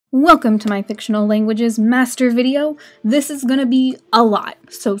Welcome to my fictional languages master video. This is gonna be a lot,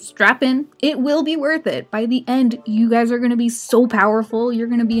 so strap in. It will be worth it. By the end, you guys are gonna be so powerful. You're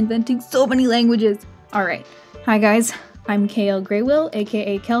gonna be inventing so many languages. Alright, hi guys, I'm k.l.graywill,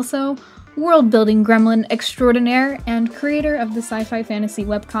 aka Kelso, world-building gremlin extraordinaire, and creator of the sci-fi fantasy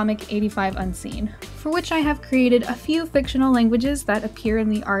webcomic 85 Unseen, for which I have created a few fictional languages that appear in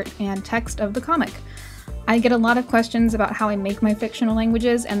the art and text of the comic. I get a lot of questions about how I make my fictional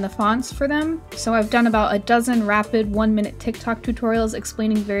languages and the fonts for them, so I've done about a dozen rapid 1-minute TikTok tutorials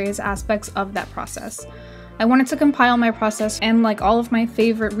explaining various aspects of that process. I wanted to compile my process and like all of my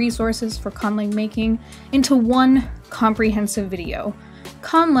favorite resources for conlang making into one comprehensive video.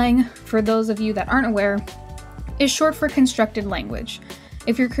 Conlang, for those of you that aren't aware, is short for constructed language.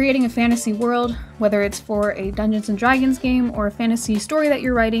 If you're creating a fantasy world, whether it's for a Dungeons & Dragons game or a fantasy story that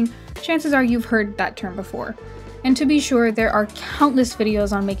you're writing, chances are you've heard that term before. And to be sure, there are countless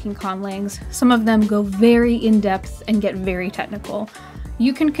videos on making conlangs. Some of them go very in-depth and get very technical.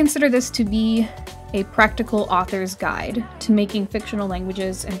 You can consider this to be a practical author's guide to making fictional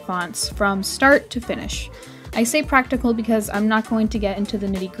languages and fonts from start to finish. I say practical because I'm not going to get into the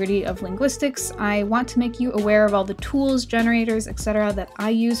nitty-gritty of linguistics. I want to make you aware of all the tools, generators, etc. that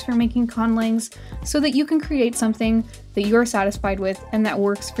I use for making conlangs so that you can create something that you're satisfied with and that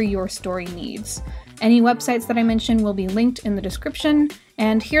works for your story needs. Any websites that I mention will be linked in the description,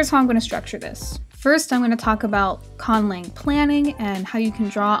 and here's how I'm going to structure this. First, I'm going to talk about conlang planning and how you can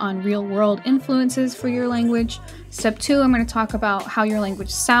draw on real-world influences for your language. Step 2, I'm going to talk about how your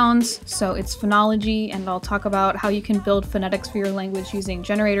language sounds, so it's phonology, and I'll talk about how you can build phonetics for your language using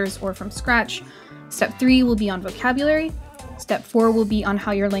generators or from scratch. Step 3 will be on vocabulary. Step 4 will be on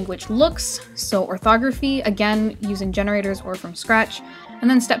how your language looks, so orthography, again, using generators or from scratch. And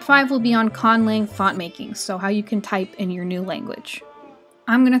then step 5 will be on Conlang Fontmaking, so how you can type in your new language.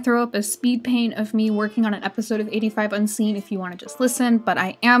 I'm going to throw up a speed paint of me working on an episode of 85 Unseen if you want to just listen, but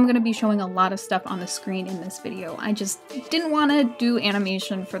I am going to be showing a lot of stuff on the screen in this video. I just didn't want to do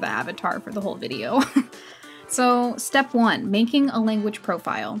animation for the avatar for the whole video. So, step 1, making a language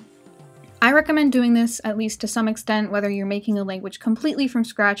profile. I recommend doing this, at least to some extent, whether you're making a language completely from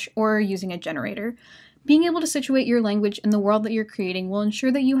scratch or using a generator. Being able to situate your language in the world that you're creating will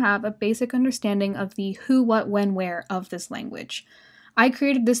ensure that you have a basic understanding of the who, what, when, where of this language. I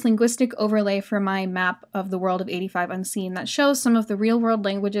created this linguistic overlay for my map of the world of 85 Unseen that shows some of the real-world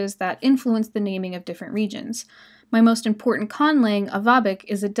languages that influence the naming of different regions. My most important conlang, Avabic,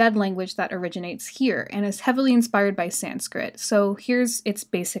 is a dead language that originates here and is heavily inspired by Sanskrit, so here's its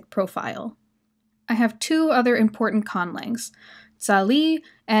basic profile. I have 2 other important conlangs, Tsali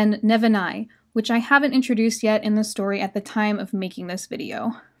and Nevanai, which I haven't introduced yet in the story at the time of making this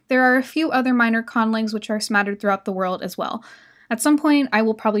video. There are a few other minor conlangs which are smattered throughout the world as well. At some point, I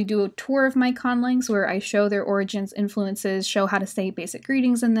will probably do a tour of my conlangs where I show their origins, influences, show how to say basic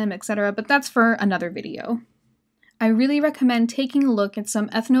greetings in them, etc., but that's for another video. I really recommend taking a look at some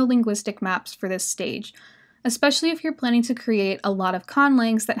ethno-linguistic maps for this stage, especially if you're planning to create a lot of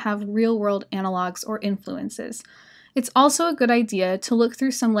conlangs that have real-world analogs or influences. It's also a good idea to look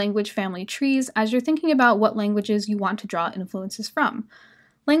through some language family trees as you're thinking about what languages you want to draw influences from.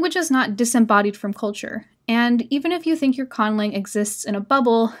 Language is not disembodied from culture, and even if you think your conlang exists in a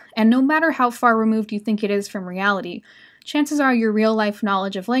bubble, and no matter how far removed you think it is from reality, chances are your real-life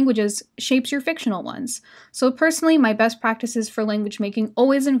knowledge of languages shapes your fictional ones. So personally, my best practices for language making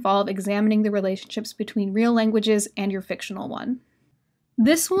always involve examining the relationships between real languages and your fictional one.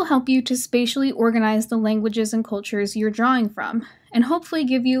 This will help you to spatially organize the languages and cultures you're drawing from, and hopefully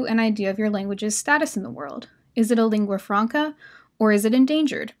give you an idea of your language's status in the world. Is it a lingua franca, or is it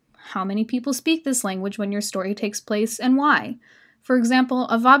endangered? How many people speak this language when your story takes place, and why? For example,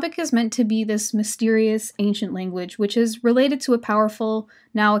 Avabic is meant to be this mysterious, ancient language which is related to a powerful,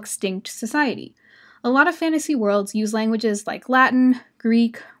 now extinct society. A lot of fantasy worlds use languages like Latin,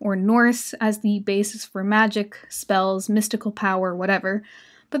 Greek, or Norse as the basis for magic, spells, mystical power, whatever,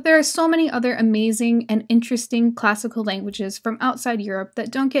 but there are so many other amazing and interesting classical languages from outside Europe that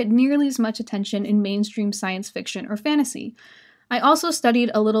don't get nearly as much attention in mainstream science fiction or fantasy. I also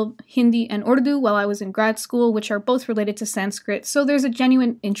studied a little Hindi and Urdu while I was in grad school, which are both related to Sanskrit, so there's a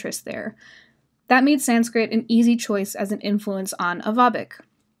genuine interest there. That made Sanskrit an easy choice as an influence on Avabic.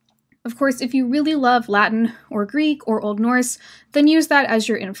 Of course, if you really love Latin or Greek or Old Norse, then use that as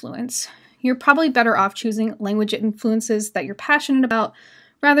your influence. You're probably better off choosing language influences that you're passionate about,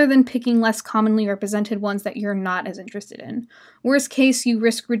 rather than picking less commonly represented ones that you're not as interested in. Worst case, you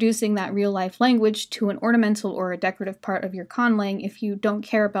risk reducing that real-life language to an ornamental or a decorative part of your conlang if you don't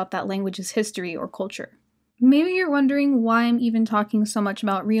care about that language's history or culture. Maybe you're wondering why I'm even talking so much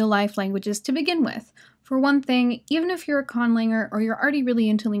about real-life languages to begin with. For one thing, even if you're a conlanger or you're already really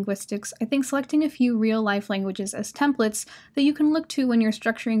into linguistics, I think selecting a few real-life languages as templates that you can look to when you're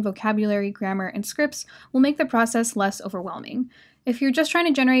structuring vocabulary, grammar, and scripts will make the process less overwhelming. If you're just trying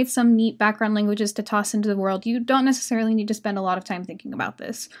to generate some neat background languages to toss into the world, you don't necessarily need to spend a lot of time thinking about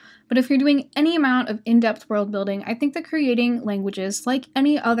this. But if you're doing any amount of in-depth world building, I think that creating languages, like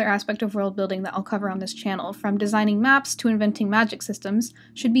any other aspect of world building that I'll cover on this channel, from designing maps to inventing magic systems,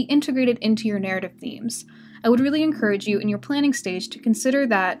 should be integrated into your narrative themes. I would really encourage you in your planning stage to consider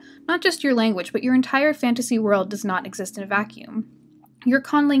that not just your language, but your entire fantasy world does not exist in a vacuum. Your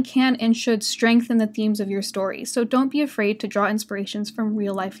conlang can and should strengthen the themes of your story, so don't be afraid to draw inspirations from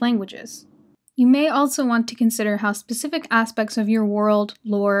real-life languages. You may also want to consider how specific aspects of your world,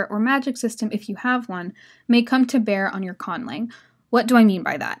 lore, or magic system, if you have one, may come to bear on your conlang. What do I mean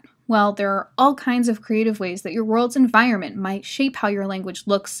by that? Well, there are all kinds of creative ways that your world's environment might shape how your language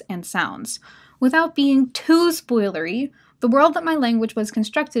looks and sounds. Without being too spoilery, the world that my language was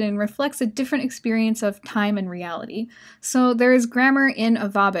constructed in reflects a different experience of time and reality. So there is grammar in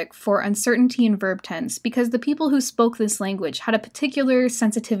Avabic for uncertainty in verb tense because the people who spoke this language had a particular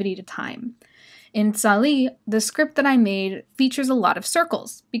sensitivity to time. In Tsali, the script that I made features a lot of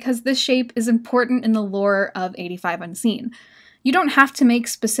circles because this shape is important in the lore of 85 Unseen. You don't have to make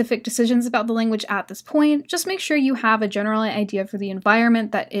specific decisions about the language at this point, just make sure you have a general idea for the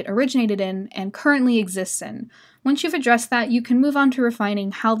environment that it originated in and currently exists in. Once you've addressed that, you can move on to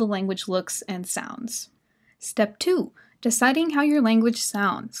refining how the language looks and sounds. Step 2. Deciding how your language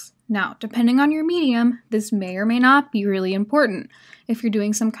sounds. Now, depending on your medium, this may or may not be really important. If you're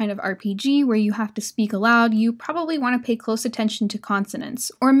doing some kind of RPG where you have to speak aloud, you probably want to pay close attention to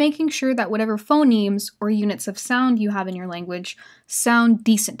consonants, or making sure that whatever phonemes or units of sound you have in your language sound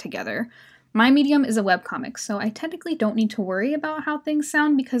decent together. My medium is a webcomic, so I technically don't need to worry about how things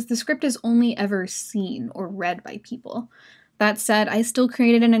sound because the script is only ever seen or read by people. That said, I still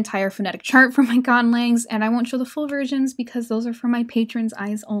created an entire phonetic chart for my Conlangs, and I won't show the full versions because those are for my patrons'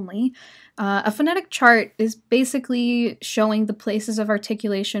 eyes only. A phonetic chart is basically showing the places of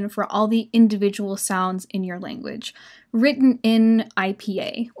articulation for all the individual sounds in your language, written in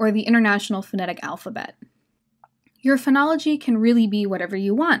IPA, or the International Phonetic Alphabet. Your phonology can really be whatever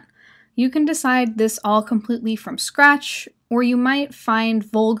you want. You can decide this all completely from scratch, or you might find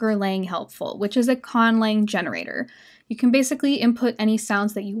Vulgarlang helpful, which is a conlang generator. You can basically input any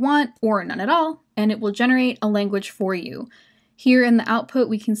sounds that you want, or none at all, and it will generate a language for you. Here in the output,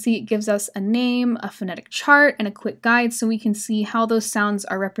 we can see it gives us a name, a phonetic chart, and a quick guide so we can see how those sounds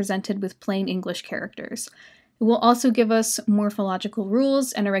are represented with plain English characters. It will also give us morphological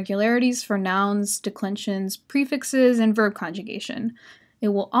rules and irregularities for nouns, declensions, prefixes, and verb conjugation. It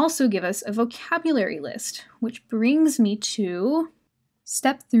will also give us a vocabulary list, which brings me to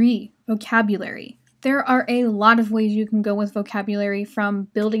Step 3, vocabulary. There are a lot of ways you can go with vocabulary, from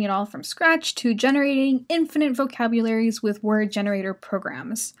building it all from scratch to generating infinite vocabularies with word generator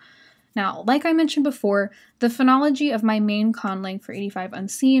programs. Now, like I mentioned before, the phonology of my main conlang for 85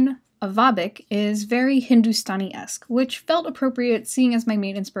 Unseen, Avabic, is very Hindustani-esque, which felt appropriate seeing as my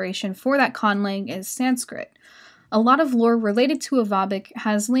main inspiration for that conlang is Sanskrit. A lot of lore related to Avabic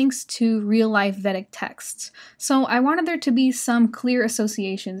has links to real-life Vedic texts, so I wanted there to be some clear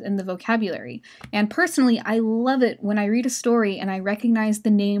associations in the vocabulary. And personally, I love it when I read a story and I recognize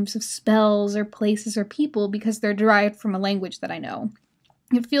the names of spells or places or people because they're derived from a language that I know.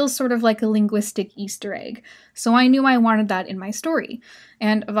 It feels sort of like a linguistic Easter egg, so I knew I wanted that in my story.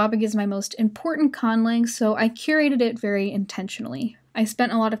 And Avabic is my most important conlang, so I curated it very intentionally. I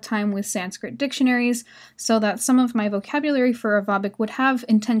spent a lot of time with Sanskrit dictionaries so that some of my vocabulary for Avabic would have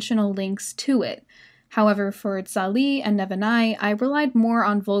intentional links to it. However, for Tsali and Nevanai, I relied more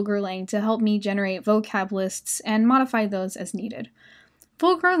on Vulgarlang to help me generate vocab lists and modify those as needed.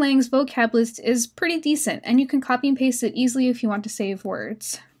 Vulgarlang's vocab list is pretty decent, and you can copy and paste it easily if you want to save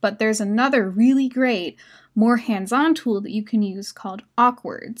words. But there's another really great, more hands-on tool that you can use called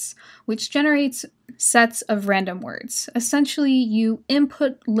Awkwords, which generates sets of random words. Essentially, you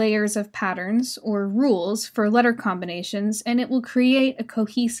input layers of patterns or rules for letter combinations, and it will create a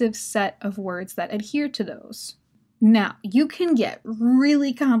cohesive set of words that adhere to those. Now, you can get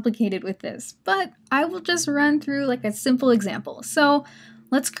really complicated with this, but I will just run through like a simple example. So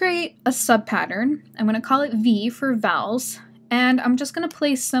let's create a subpattern. I'm going to call it V for vowels, and I'm just going to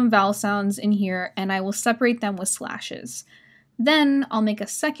place some vowel sounds in here, and I will separate them with slashes. Then I'll make a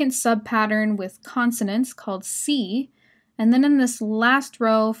second subpattern with consonants called C, and then in this last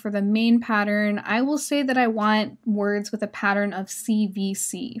row for the main pattern, I will say that I want words with a pattern of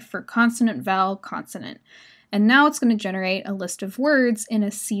CVC for consonant, vowel, consonant. And now it's going to generate a list of words in a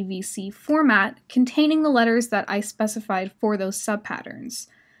CVC format containing the letters that I specified for those subpatterns.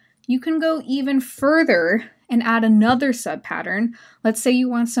 You can go even further and add another subpattern. Let's say you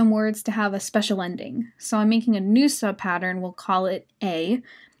want some words to have a special ending. So I'm making a new subpattern, we'll call it A.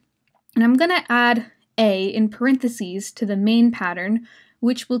 And I'm going to add A in parentheses to the main pattern,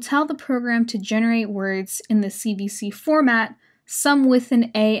 which will tell the program to generate words in the CVC format, some with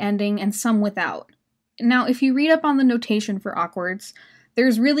an A ending and some without. Now, if you read up on the notation for Awkwords,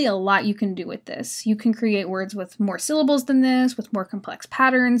 there's really a lot you can do with this. You can create words with more syllables than this, with more complex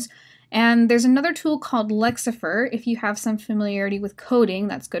patterns, and there's another tool called Lexifer, if you have some familiarity with coding,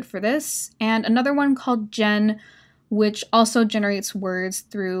 that's good for this, and another one called Gen, which also generates words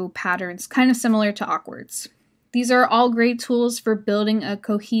through patterns kind of similar to Awkwords. These are all great tools for building a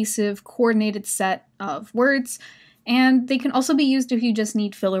cohesive, coordinated set of words, and they can also be used if you just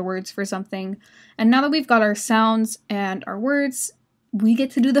need filler words for something. And now that we've got our sounds and our words, we get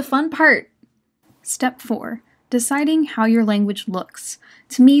to do the fun part. Step 4. Deciding how your language looks.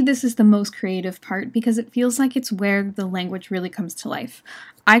 To me, this is the most creative part because it feels like it's where the language really comes to life.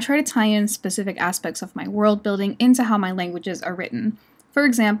 I try to tie in specific aspects of my world building into how my languages are written. For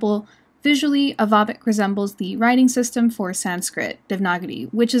example, visually, Avabik resembles the writing system for Sanskrit,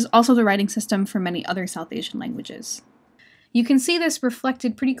 Devanagari, which is also the writing system for many other South Asian languages. You can see this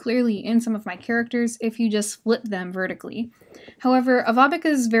reflected pretty clearly in some of my characters if you just flip them vertically. However, Avabik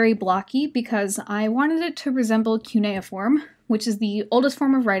is very blocky because I wanted it to resemble cuneiform, which is the oldest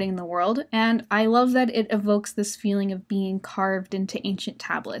form of writing in the world, and I love that it evokes this feeling of being carved into ancient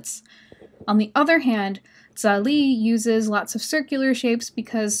tablets. On the other hand, Zali uses lots of circular shapes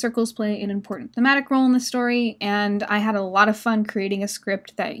because circles play an important thematic role in the story, and I had a lot of fun creating a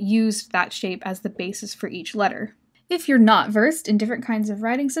script that used that shape as the basis for each letter. If you're not versed in different kinds of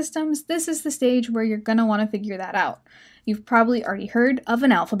writing systems, this is the stage where you're going to want to figure that out. You've probably already heard of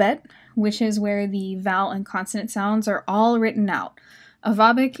an alphabet, which is where the vowel and consonant sounds are all written out.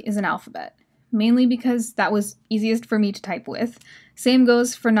 Avabik is an alphabet, mainly because that was easiest for me to type with. Same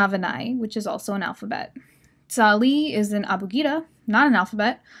goes for Navanai, which is also an alphabet. Tsali is an abugida, not an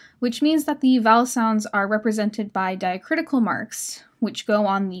alphabet, which means that the vowel sounds are represented by diacritical marks, which go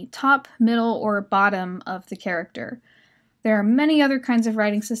on the top, middle, or bottom of the character. There are many other kinds of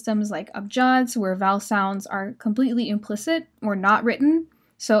writing systems like abjads, where vowel sounds are completely implicit or not written.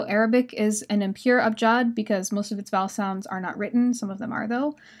 So Arabic is an impure abjad because most of its vowel sounds are not written, some of them are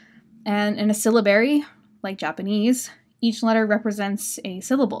though. And in a syllabary, like Japanese, each letter represents a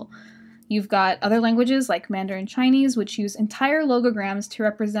syllable. You've got other languages like Mandarin Chinese, which use entire logograms to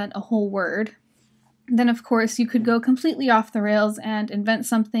represent a whole word. Then, of course, you could go completely off the rails and invent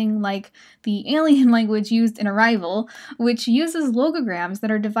something like the alien language used in Arrival, which uses logograms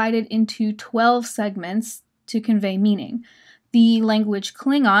that are divided into 12 segments to convey meaning. The language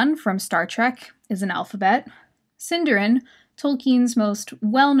Klingon from Star Trek is an alphabet. Sindarin, Tolkien's most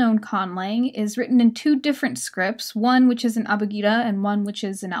well-known conlang, is written in 2 different scripts, one which is an abugida and one which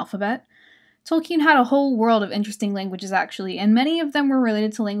is an alphabet. Tolkien had a whole world of interesting languages actually, and many of them were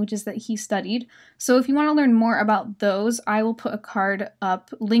related to languages that he studied, so if you want to learn more about those, I will put a card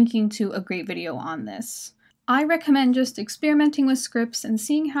up linking to a great video on this. I recommend just experimenting with scripts and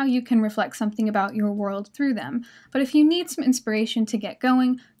seeing how you can reflect something about your world through them, but if you need some inspiration to get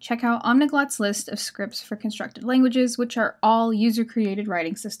going, check out Omniglot's list of scripts for constructed languages, which are all user-created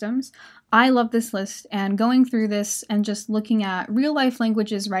writing systems. I love this list, and going through this and just looking at real-life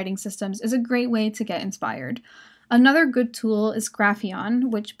languages writing systems is a great way to get inspired. Another good tool is Grapheion,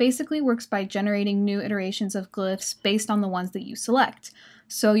 which basically works by generating new iterations of glyphs based on the ones that you select.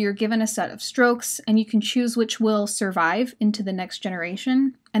 So you're given a set of strokes, and you can choose which will survive into the next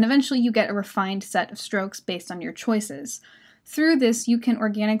generation, and eventually you get a refined set of strokes based on your choices. Through this, you can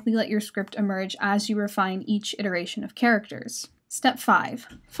organically let your script emerge as you refine each iteration of characters. Step 5.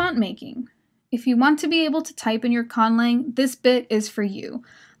 Font making. If you want to be able to type in your Conlang, this bit is for you.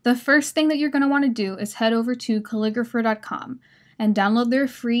 The first thing that you're going to want to do is head over to calligrapher.com and download their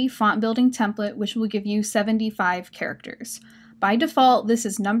free font building template, which will give you 75 characters. By default, this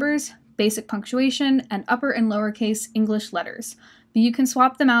is numbers, basic punctuation, and upper and lowercase English letters, but you can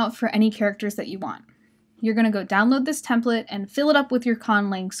swap them out for any characters that you want. You're going to go download this template and fill it up with your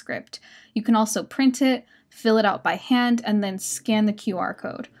Conlang script. You can also print it, fill it out by hand, and then scan the QR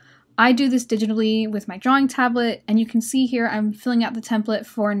code. I do this digitally with my drawing tablet, and you can see here I'm filling out the template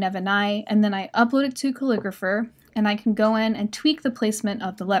for Nevanai, and then I upload it to Calligrapher, and I can go in and tweak the placement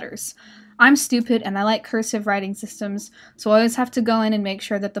of the letters. I'm stupid and I like cursive writing systems, so I always have to go in and make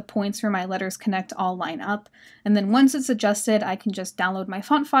sure that the points where my letters connect all line up. And then once it's adjusted, I can just download my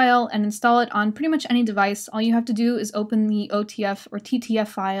font file and install it on pretty much any device. All you have to do is open the OTF or TTF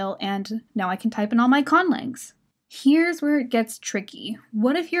file, and now I can type in all my Conlangs. Here's where it gets tricky.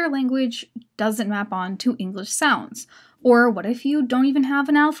 What if your language doesn't map on to English sounds? Or what if you don't even have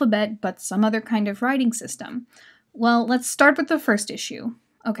an alphabet, but some other kind of writing system? Well, let's start with the first issue.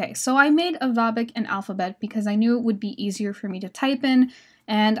 Okay, so I made a VABIC and alphabet because I knew it would be easier for me to type in,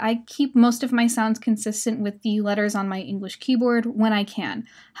 and I keep most of my sounds consistent with the letters on my English keyboard when I can.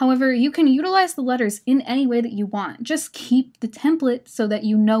 However, you can utilize the letters in any way that you want. Just keep the template so that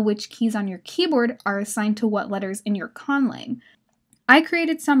you know which keys on your keyboard are assigned to what letters in your conlang. I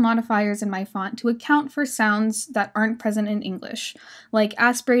created some modifiers in my font to account for sounds that aren't present in English, like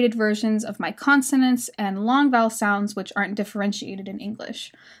aspirated versions of my consonants and long vowel sounds which aren't differentiated in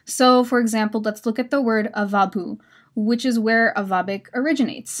English. So, for example, let's look at the word avabu, which is where a VABIC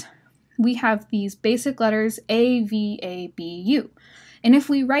originates. We have these basic letters A, V, A, B, U. And if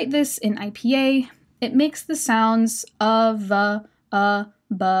we write this in IPA, it makes the sounds b,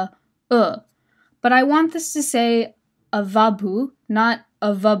 But I want this to say avabu, not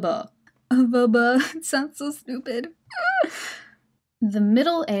avaba. Avaba, it sounds so stupid. The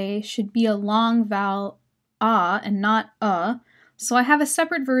middle A should be a long vowel a and not so I have a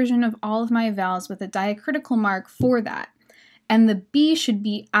separate version of all of my vowels with a diacritical mark for that. And the B should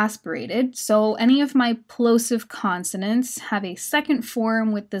be aspirated, so any of my plosive consonants have a second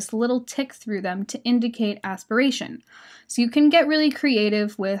form with this little tick through them to indicate aspiration. So you can get really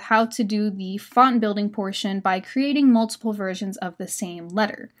creative with how to do the font building portion by creating multiple versions of the same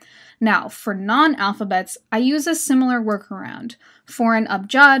letter. Now, for non-alphabets, I use a similar workaround. For an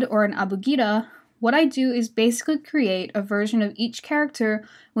abjad or an abugida, what I do is basically create a version of each character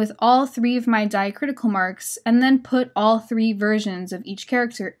with all three of my diacritical marks and then put all three versions of each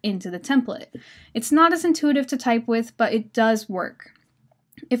character into the template. It's not as intuitive to type with, but it does work.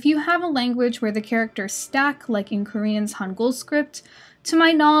 If you have a language where the characters stack, like in Korean's Hangul script, to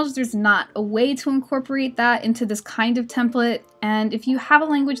my knowledge, there's not a way to incorporate that into this kind of template, and if you have a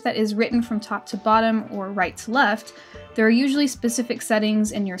language that is written from top to bottom or right to left, there are usually specific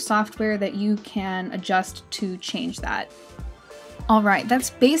settings in your software that you can adjust to change that. Alright,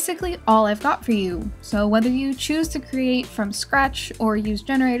 that's basically all I've got for you. So whether you choose to create from scratch or use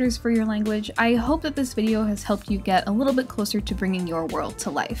generators for your language, I hope that this video has helped you get a little bit closer to bringing your world to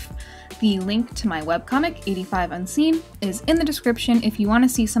life. The link to my webcomic, 85 Unseen, is in the description if you want to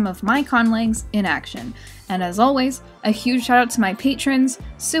see some of my conlangs in action. And as always, a huge shout out to my patrons,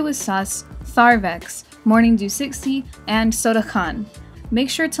 Suisus, Tharvex, Morning Dew 60, and Soda Khan. Make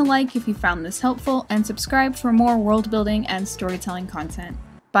sure to like if you found this helpful and subscribe for more world building and storytelling content.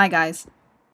 Bye guys!